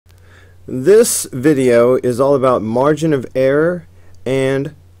This video is all about margin of error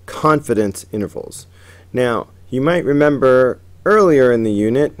and confidence intervals. Now, you might remember earlier in the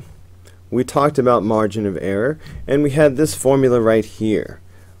unit we talked about margin of error, and we had this formula right here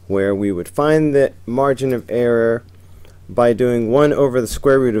where we would find the margin of error by doing 1 over the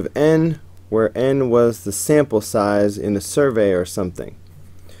square root of n, where n was the sample size in a survey or something.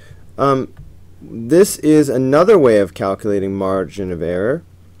 This is another way of calculating margin of error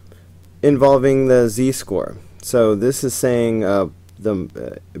involving the z-score. So this is saying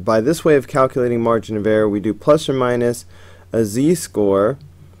by this way of calculating margin of error, we do plus or minus a z-score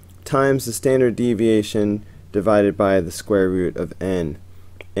times the standard deviation divided by the square root of n.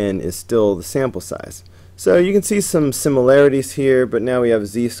 N is still the sample size. So you can see some similarities here, but now we have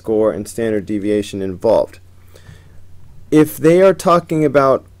z-score and standard deviation involved. If they are talking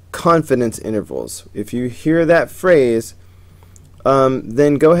about confidence intervals, if you hear that phrase,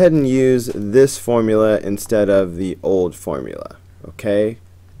 then go ahead and use this formula instead of the old formula. Okay?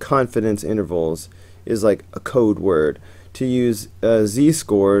 Confidence intervals is like a code word to use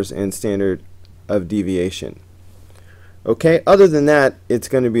z-scores and standard of deviation. Okay? Other than that, it's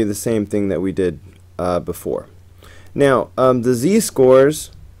going to be the same thing that we did before. Now, the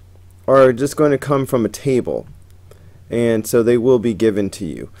z-scores are just going to come from a table, and so they will be given to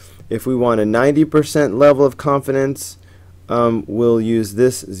you. If we want a 90% level of confidence, we'll use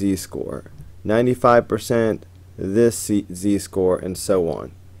this z-score, 95% this z-score, and so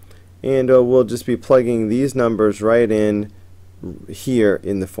on. And we'll just be plugging these numbers right in here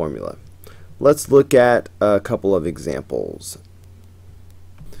in the formula. Let's look at a couple of examples.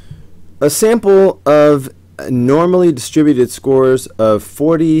 A sample of normally distributed scores of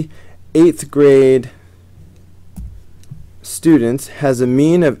 40 8th grade students has a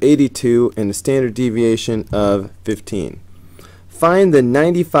mean of 82 and a standard deviation of 15. Find the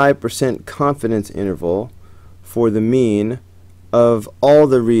 95% confidence interval for the mean of all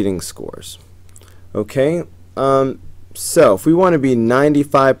the reading scores. Okay, so if we want to be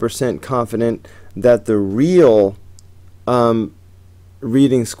 95% confident that the real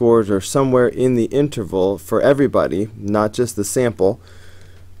reading scores are somewhere in the interval for everybody, not just the sample,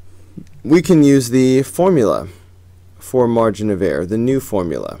 we can use the formula for margin of error, the new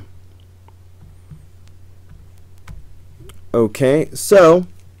formula. Okay, so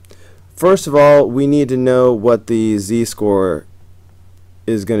first of all, we need to know what the z-score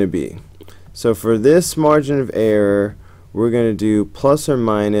is going to be. So for this margin of error, we're going to do plus or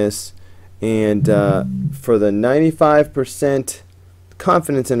minus, and for the 95%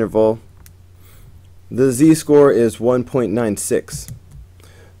 confidence interval, the z-score is 1.96.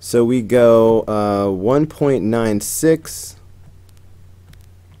 So we go 1.96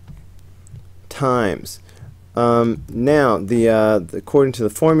 times. Now, according to the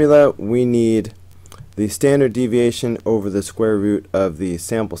formula, we need the standard deviation over the square root of the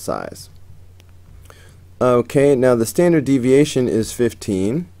sample size. Okay, now the standard deviation is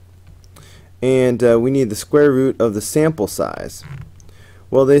 15, and we need the square root of the sample size.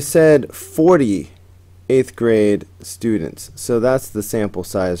 Well, they said 40 8th grade students, so that's the sample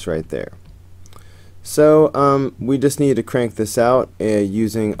size right there. So we just need to crank this out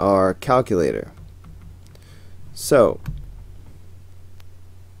using our calculator. So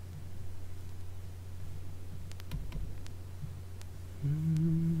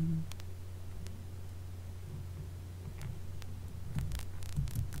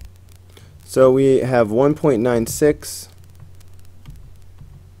we have 1.96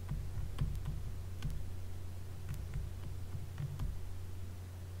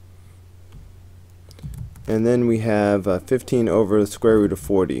 and then we have 15 over the square root of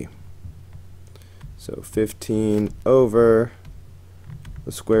 40. So 15 over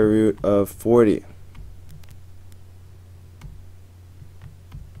the square root of 40.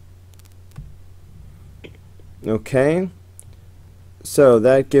 Okay, so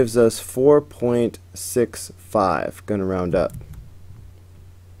that gives us 4.65. Going to round up.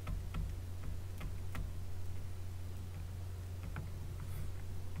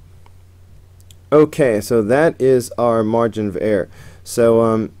 Okay, so that is our margin of error.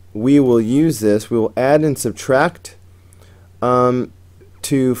 So we will use this, we will add and subtract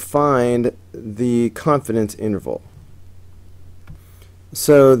to find the confidence interval.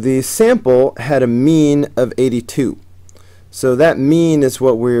 So the sample had a mean of 82. So that mean is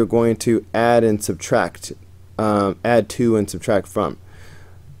what we're going to add and subtract, add to and subtract from.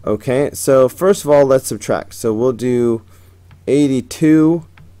 Okay, so first of all, let's subtract. So we'll do 82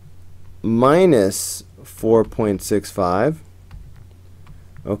 minus 4.65.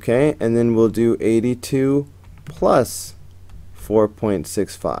 Okay, and then we'll do 82 plus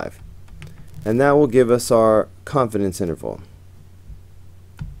 4.65. and that will give us our confidence interval.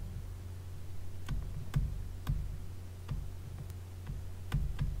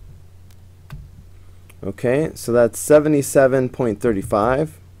 Okay, so that's 77.35.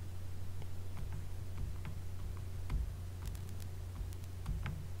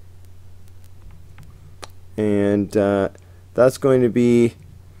 And that's going to be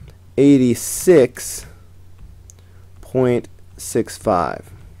 86.65.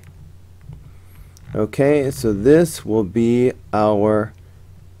 Okay, so this will be our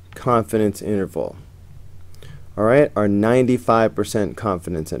confidence interval. All right, our 95%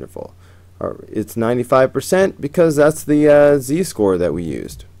 confidence interval. It's 95% because that's the z-score that we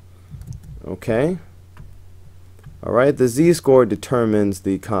used. Okay. All right, the z-score determines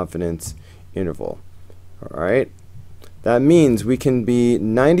the confidence interval. All right, that means we can be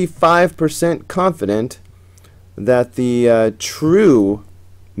 95% confident that the true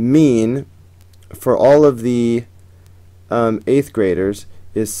mean for all of the 8th graders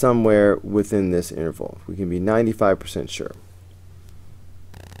is somewhere within this interval. We can be 95% sure.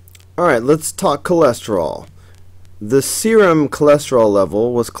 Alright, let's talk cholesterol. The serum cholesterol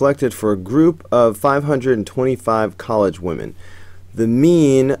level was collected for a group of 525 college women. The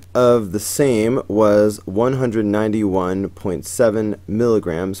mean of the same was 191.7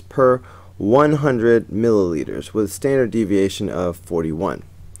 milligrams per 100 milliliters with a standard deviation of 41.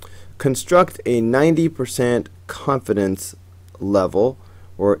 Construct a 90% confidence level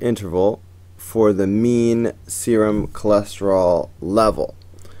or interval for the mean serum cholesterol level.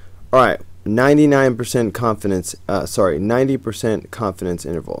 All right, 90% confidence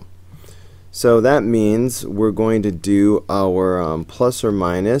interval. So that means we're going to do our plus or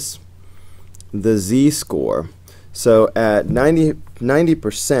minus the z-score. So at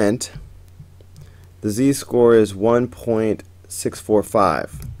 90%, the z-score is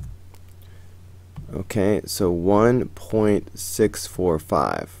 1.645. Okay, so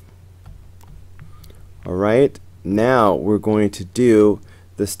 1.645. All right, now we're going to do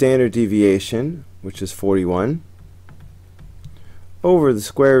the standard deviation, which is 41, over the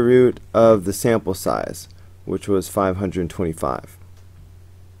square root of the sample size, which was 525.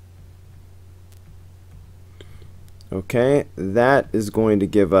 Okay, that is going to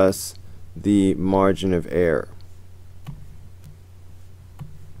give us the margin of error.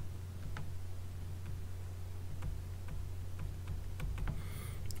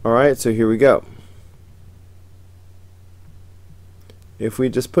 Alright, so here we go. If we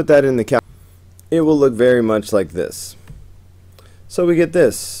just put that in the calculator, it will look very much like this. So we get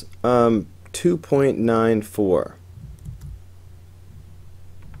this, 2.94.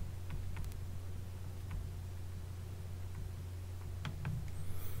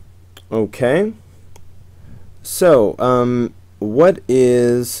 Okay, so what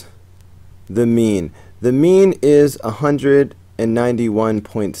is the mean? The mean is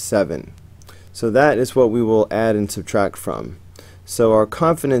 191.7. So that is what we will add and subtract from. So our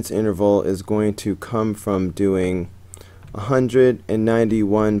confidence interval is going to come from doing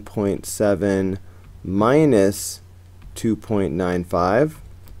 191.7 minus 2.95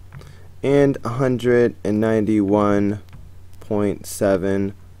 and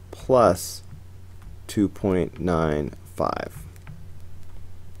 191.7 plus 2.95.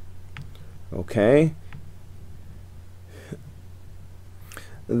 Okay,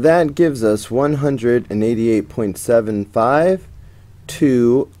 that gives us 188.75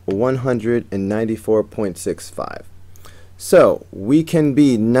 to 194.65. So we can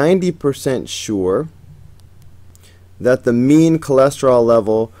be 90% sure that the mean cholesterol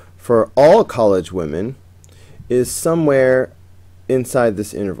level for all college women is somewhere inside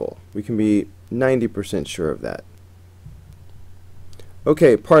this interval. We can be 90% sure of that.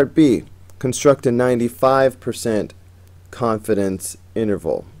 Okay, part B. Construct a 95% confidence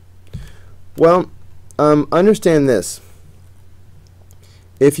interval. Well, understand this.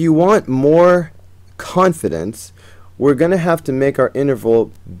 If you want more confidence, we're going to have to make our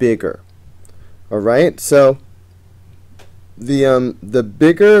interval bigger. All right? So the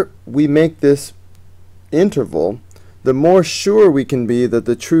bigger we make this interval, the more sure we can be that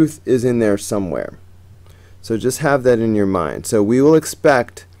the truth is in there somewhere. So just have that in your mind. So we will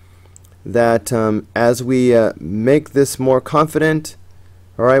expect that as we make this more confident,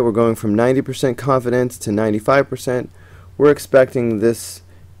 all right, we're going from 90% confidence to 95%, we're expecting this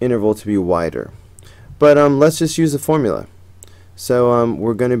interval to be wider. But let's just use a formula. So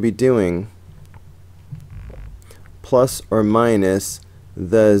we're going to be doing plus or minus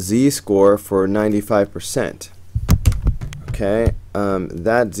the z-score for 95%. Okay,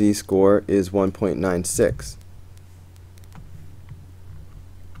 that z-score is 1.96.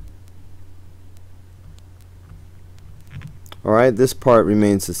 Alright, this part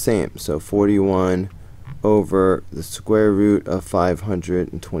remains the same. So 41 over the square root of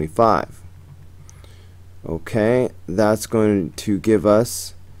 525. Okay, that's going to give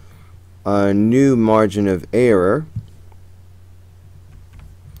us a new margin of error.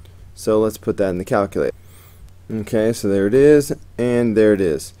 So let's put that in the calculator. Okay, so there it is, and there it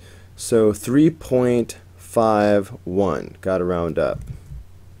is. So 3.51. Got to round up.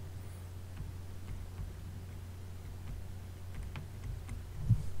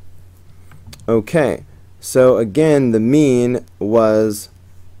 Okay, so again, the mean was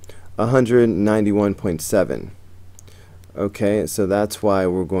 191.7. Okay, so that's why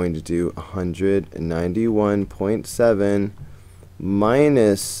we're going to do 191.7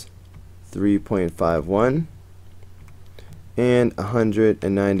 minus 3.51 and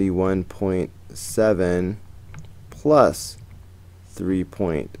 191.7 plus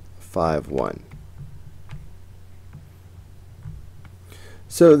 3.51.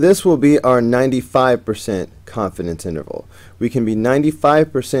 So this will be our 95% confidence interval. We can be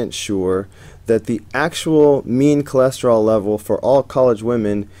 95% sure that the actual mean cholesterol level for all college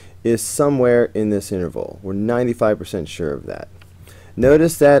women is somewhere in this interval. We're 95% sure of that.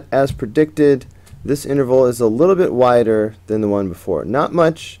 Notice that, as predicted, this interval is a little bit wider than the one before. Not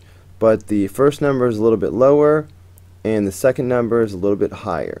much, but the first number is a little bit lower and the second number is a little bit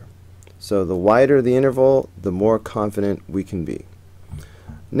higher. So the wider the interval, the more confident we can be.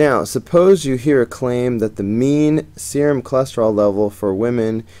 Now, suppose you hear a claim that the mean serum cholesterol level for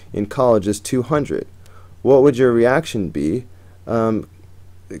women in college is 200. What would your reaction be,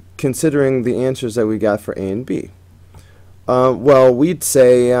 considering the answers that we got for A and B? Well, we'd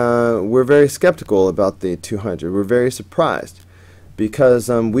say we're very skeptical about the 200. We're very surprised because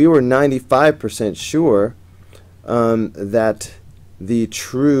we were 95% sure that the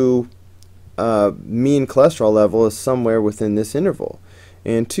true mean cholesterol level is somewhere within this interval.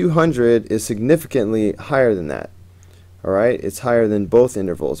 And 200 is significantly higher than that. Alright, it's higher than both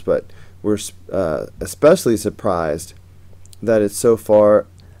intervals, but we're especially surprised that it's so far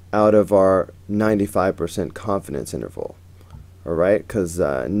out of our 95% confidence interval. Alright, because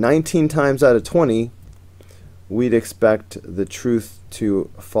 19 times out of 20, we'd expect the truth to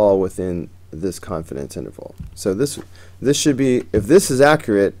fall within this confidence interval. So this should be, if this is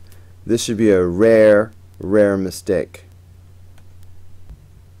accurate, this should be a rare mistake.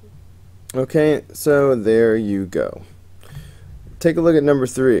 Okay, so there you go. Take a look at number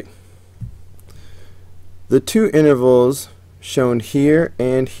 3. The two intervals shown here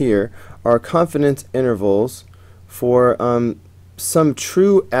and here are confidence intervals for some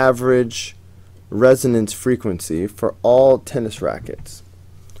true average resonance frequency for all tennis rackets.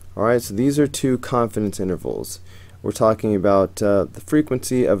 Alright, so these are two confidence intervals. We're talking about the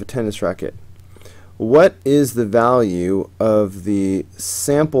frequency of a tennis racket. What is the value of the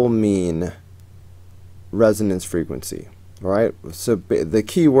sample mean resonance frequency? All right, so the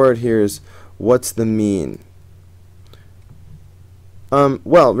key word here is what's the mean?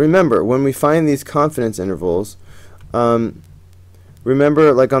 Well, remember, when we find these confidence intervals,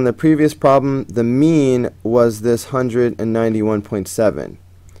 remember, like on the previous problem, the mean was this 191.7.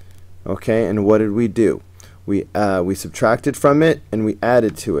 Okay, and what did we do? We subtracted from it and we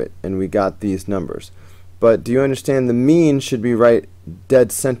added to it and we got these numbers. But do you understand, the mean should be right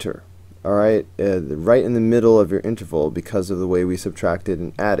dead center, alright, right in the middle of your interval because of the way we subtracted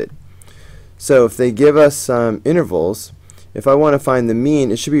and added. So if they give us intervals, if I want to find the mean,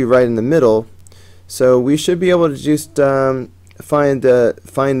 it should be right in the middle. So we should be able to just find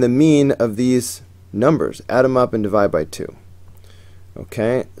the mean of these numbers, add them up and divide by 2.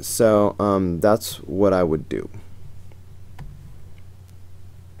 Okay, so that's what I would do.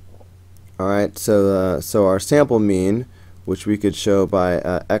 Alright, so our sample mean, which we could show by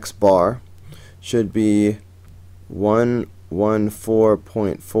x bar, should be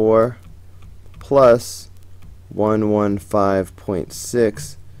 114.4 plus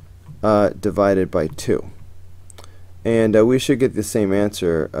 115.6 divided by 2. And we should get the same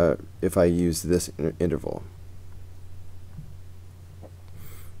answer if I use this interval.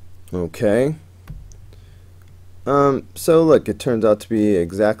 Okay. So look, it turns out to be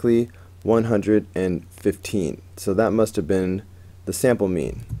exactly 115. So that must have been the sample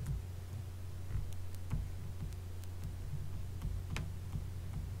mean.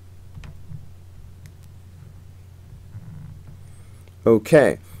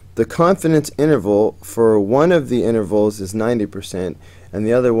 Okay, the confidence interval for one of the intervals is 90% and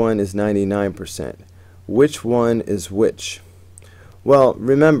the other one is 99%. Which one is which? Well,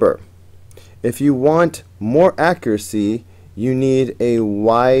 remember, if you want more accuracy, you need a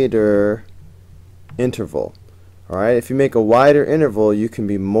wider interval. Alright, if you make a wider interval, you can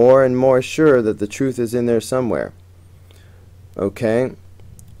be more and more sure that the truth is in there somewhere. Okay,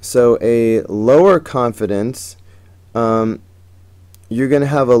 so a lower confidence, you're going to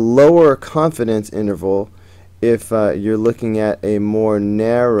have a lower confidence interval if you're looking at a more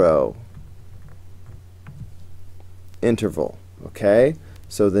narrow interval. Okay,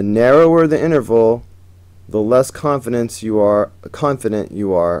 so the narrower the interval, the less confident you are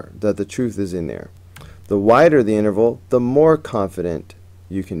that the truth is in there. The wider the interval, the more confident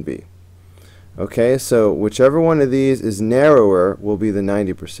you can be. Okay, so whichever one of these is narrower will be the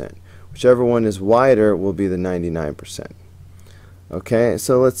 90%. Whichever one is wider will be the 99%. Okay,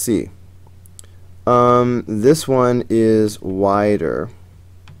 so let's see. This one is wider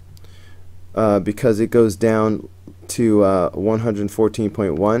because it goes down to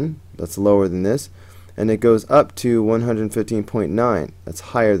 114.1. That's lower than this. And it goes up to 115.9. That's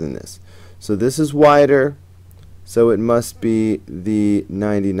higher than this. So this is wider, so it must be the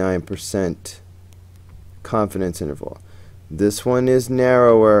 99% confidence interval. This one is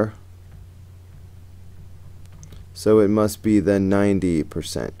narrower, so it must be the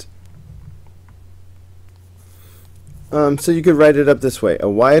 90%. So you could write it up this way. A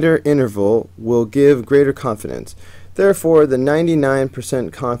wider interval will give greater confidence. Therefore, the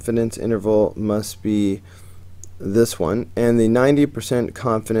 99% confidence interval must be this one, and the 90%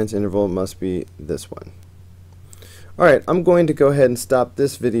 confidence interval must be this one. Alright, I'm going to go ahead and stop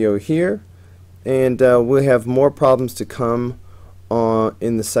this video here, and we'll have more problems to come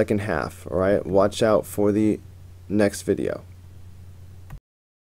in the second half. Alright, watch out for the next video.